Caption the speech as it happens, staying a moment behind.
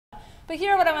But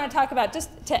here what I want to talk about, just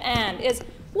to end, is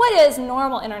what is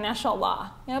normal international law?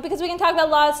 You know, because we can talk about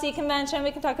Law at Sea Convention,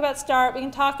 we can talk about START, we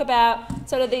can talk about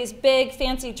sort of these big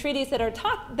fancy treaties that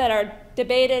are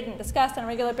debated and discussed on a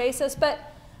regular basis, but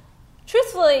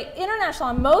truthfully, international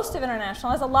law, most of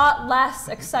international law, is a lot less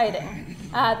exciting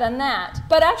than that,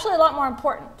 but actually a lot more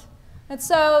important. And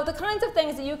so the kinds of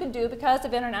things that you can do because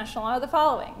of international law are the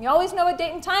following. You always know what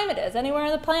date and time it is anywhere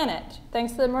on the planet,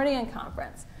 thanks to the Meridian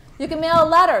Conference. You can mail a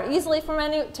letter easily from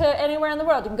to anywhere in the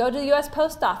world. You can go to the US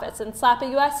Post Office and slap a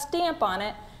US stamp on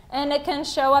it, and it can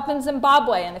show up in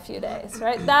Zimbabwe in a few days,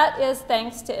 right? That is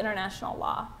thanks to international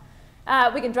law.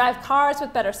 We can drive cars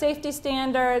with better safety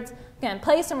standards. We can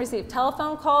place and receive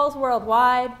telephone calls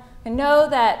worldwide. We know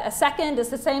that a second is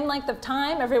the same length of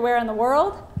time everywhere in the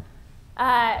world.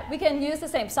 We can use the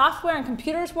same software and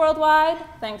computers worldwide,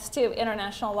 thanks to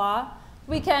international law.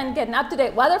 We can get an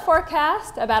up-to-date weather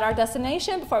forecast about our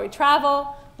destination before we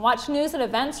travel, watch news and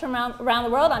events from around the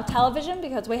world on television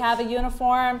because we have a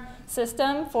uniform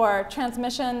system for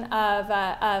transmission of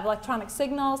electronic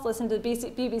signals. Listen to the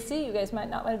BBC. You guys might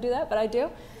not want to do that, but I do.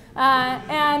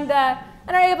 And are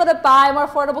able to buy more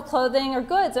affordable clothing or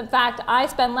goods. In fact, I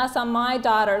spend less on my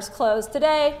daughter's clothes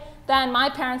today than my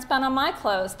parents spent on my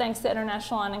clothes, thanks to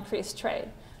international law and increased trade.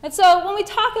 And so when we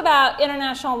talk about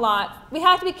international law, we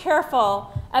have to be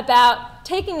careful about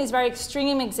taking these very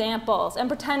extreme examples and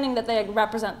pretending that they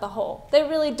represent the whole. They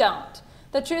really don't.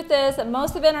 The truth is that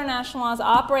most of international law is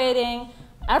operating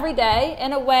every day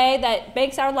in a way that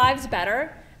makes our lives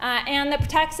better and that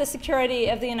protects the security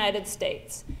of the United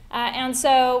States. And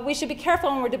so we should be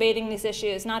careful when we're debating these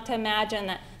issues, not to imagine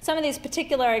that some of these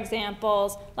particular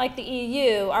examples, like the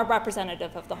EU, are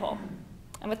representative of the whole.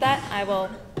 And with that, I will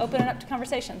open it up to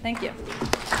conversation. Thank you.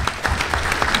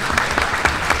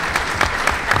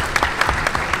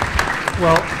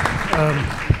 Well,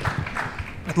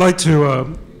 I'd like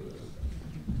to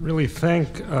really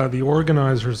thank the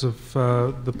organizers of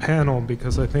the panel,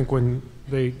 because I think when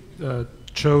they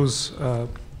chose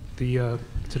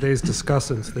today's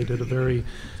discussants, they did a very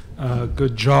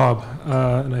good job.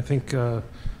 And I think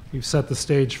we've set the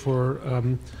stage for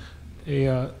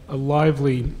a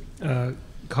lively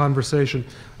conversation.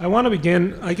 I want to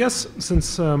begin, I guess,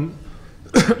 since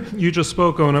you just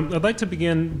spoke, Oona, I'd like to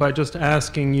begin by just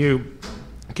asking you,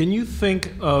 can you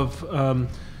think of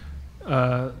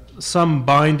some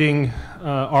binding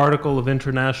article of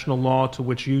international law to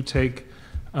which you take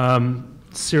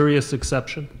serious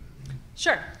exception?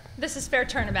 Sure. This is fair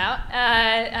turnabout.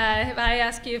 If I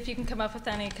ask you if you can come up with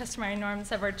any customary norms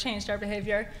that ever changed our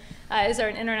behavior, is there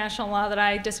an international law that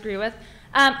I disagree with?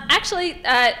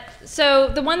 So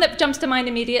the one that jumps to mind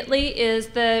immediately is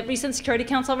the recent Security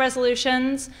Council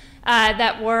resolutions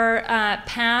that were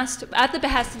passed at the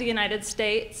behest of the United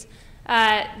States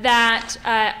that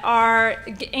are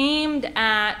aimed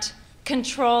at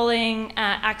controlling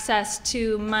access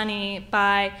to money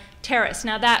by terrorists.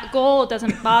 Now, that goal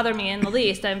doesn't bother me in the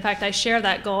least. In fact, I share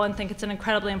that goal and think it's an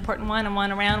incredibly important one, and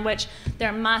one around which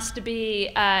there must be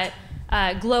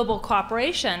global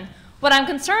cooperation. What I'm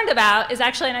concerned about is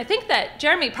actually, and I think that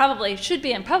Jeremy probably should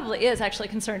be and probably is actually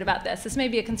concerned about this. This may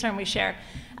be a concern we share.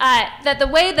 That the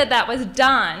way that that was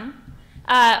done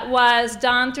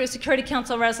through a Security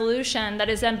Council resolution that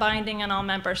is then binding on all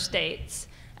member states.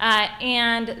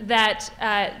 And that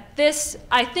this,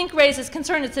 I think, raises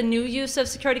concern. It's a new use of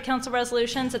Security Council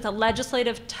resolutions. It's a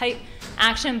legislative type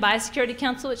action by Security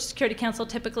Council, which Security Council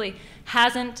typically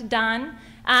hasn't done.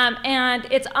 And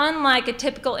it's unlike a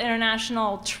typical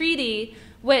international treaty,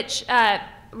 which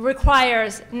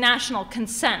requires national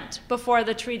consent before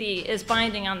the treaty is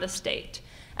binding on the state.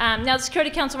 Now, the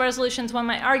Security Council resolutions, one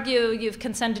might argue, you've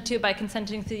consented to by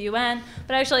consenting to the UN,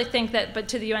 but I actually think that,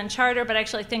 to the UN Charter, but I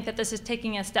actually think that this is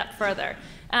taking a step further.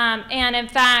 And in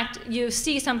fact, you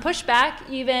see some pushback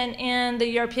even in the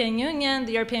European Union.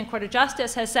 The European Court of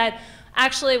Justice has said,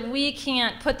 actually, we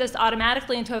can't put this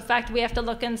automatically into effect. We have to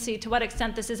look and see to what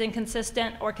extent this is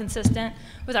inconsistent or consistent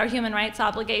with our human rights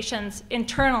obligations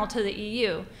internal to the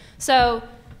EU. So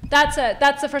that's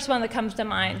the first one that comes to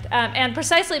mind. And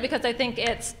precisely because I think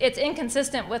it's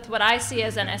inconsistent with what I see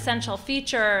as an essential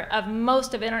feature of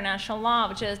most of international law,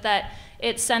 which is that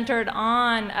it's centered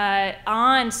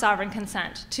on sovereign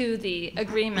consent to the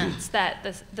agreements that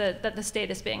the state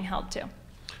is being held to.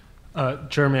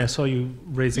 Jeremy, I saw you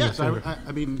raising a finger.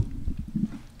 I mean,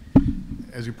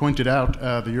 as you pointed out,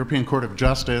 the European Court of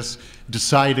Justice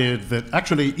decided that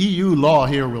actually EU law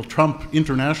here will trump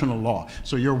international law.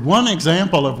 So you're one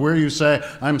example of where you say,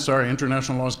 I'm sorry,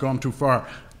 international law has gone too far.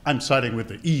 I'm siding with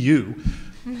the EU.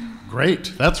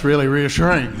 Great, that's really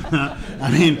reassuring. I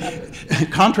mean,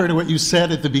 contrary to what you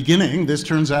said at the beginning, this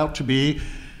turns out to be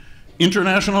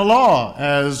international law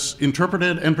as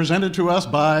interpreted and presented to us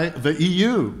by the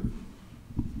EU.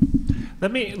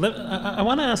 I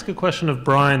want to ask a question of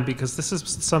Brian, because this is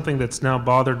something that's now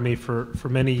bothered me for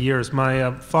many years.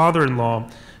 My father-in-law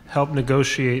helped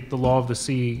negotiate the Law of the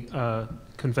Sea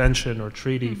Convention or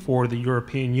treaty for the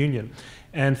European Union.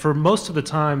 And for most of the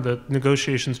time, the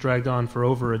negotiations dragged on for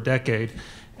over a decade.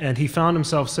 And he found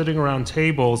himself sitting around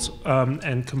tables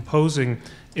and composing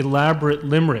elaborate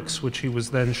limericks, which he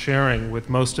was then sharing with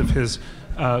most of his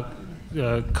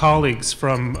colleagues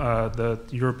from the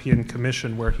European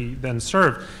Commission, where he then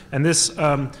served. And this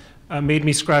made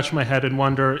me scratch my head and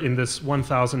wonder, in this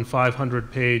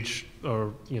 1,500-page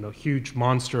or huge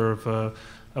monster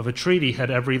of a treaty,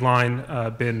 had every line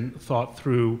been thought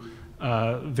through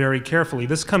very carefully.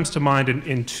 This comes to mind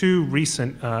in two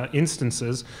recent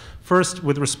instances. First,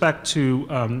 with respect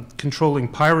to controlling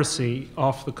piracy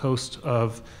off the coast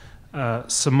of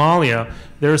Somalia,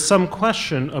 there is some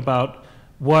question about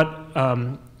what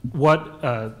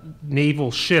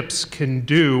naval ships can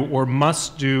do or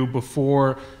must do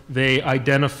before they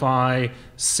identify,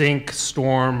 sink,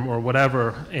 storm, or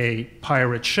whatever a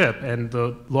pirate ship. And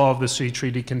the Law of the Sea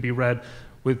Treaty can be read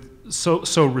with so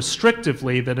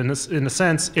restrictively that in a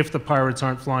sense, if the pirates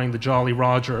aren't flying the Jolly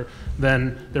Roger,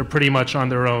 then they're pretty much on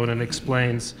their own, and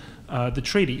explains the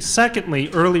treaty. Secondly,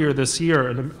 earlier this year,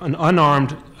 an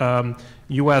unarmed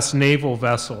U.S. naval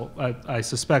vessel, I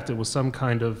suspect it was some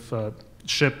kind of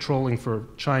ship trolling for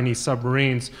Chinese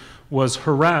submarines, was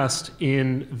harassed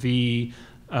in the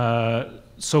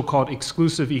so-called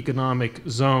exclusive economic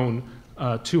zone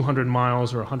 200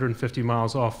 miles or 150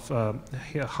 miles off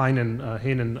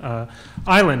Hainan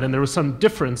Island. And there was some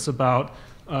difference about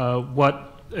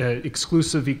what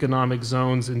exclusive economic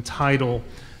zones entitle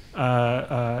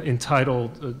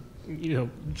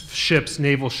ships,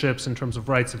 naval ships, in terms of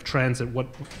rights of transit,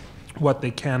 what they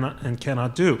can and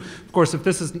cannot do. Of course, if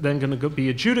this is then going to be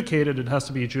adjudicated, it has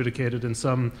to be adjudicated in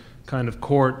some kind of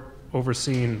court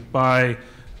overseen by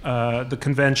the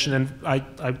convention. And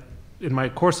in my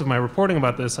course of my reporting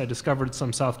about this, I discovered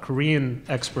some South Korean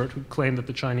expert who claimed that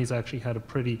the Chinese actually had a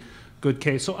pretty good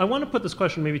case. So I want to put this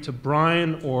question maybe to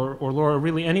Brian or Laura,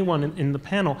 really anyone in the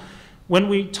panel. When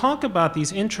we talk about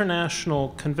these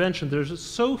international conventions, they're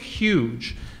just so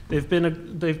huge. They've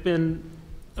been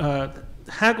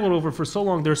haggled over for so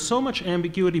long. There's so much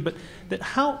ambiguity, but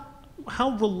how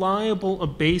reliable a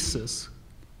basis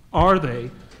are they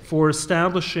for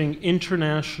establishing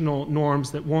international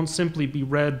norms that won't simply be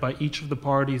read by each of the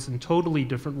parties in totally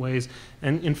different ways,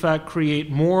 and in fact create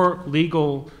more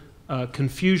legal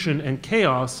confusion and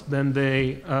chaos than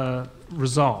they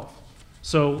resolve?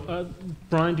 So,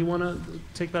 Brian, do you want to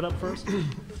take that up first?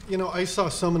 I saw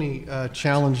so many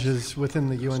challenges within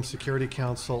the UN Security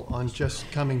Council on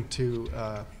just coming to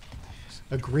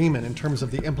agreement in terms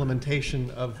of the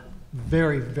implementation of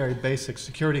very, very basic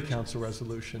Security Council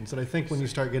resolutions. And I think when you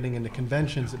start getting into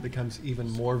conventions, it becomes even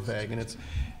more vague. And it's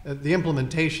the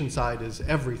implementation side is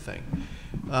everything.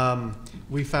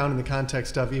 We found in the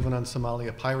context of even on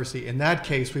Somalia piracy, in that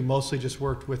case, we mostly just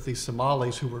worked with the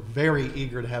Somalis, who were very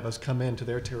eager to have us come into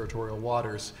their territorial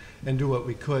waters and do what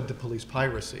we could to police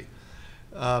piracy.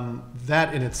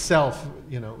 That in itself,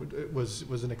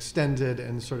 was an extended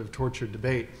and sort of tortured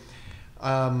debate.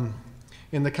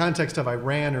 In the context of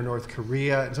Iran or North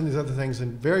Korea and some of these other things,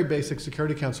 in very basic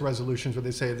Security Council resolutions where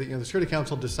they say that the Security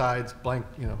Council decides blank, ...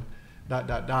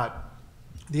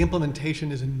 The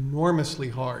implementation is enormously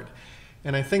hard.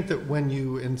 And I think that when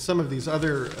you, in some of these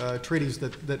other treaties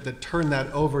that turn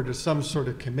that over to some sort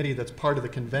of committee that's part of the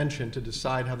convention to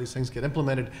decide how these things get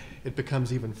implemented, it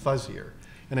becomes even fuzzier.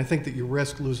 And I think that you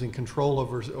risk losing control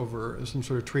over some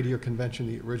sort of treaty or convention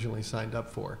that you originally signed up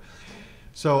for.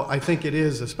 So I think it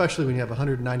is, especially when you have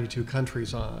 192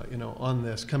 countries on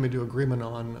this, coming to agreement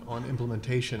on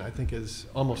implementation, I think is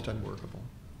almost unworkable.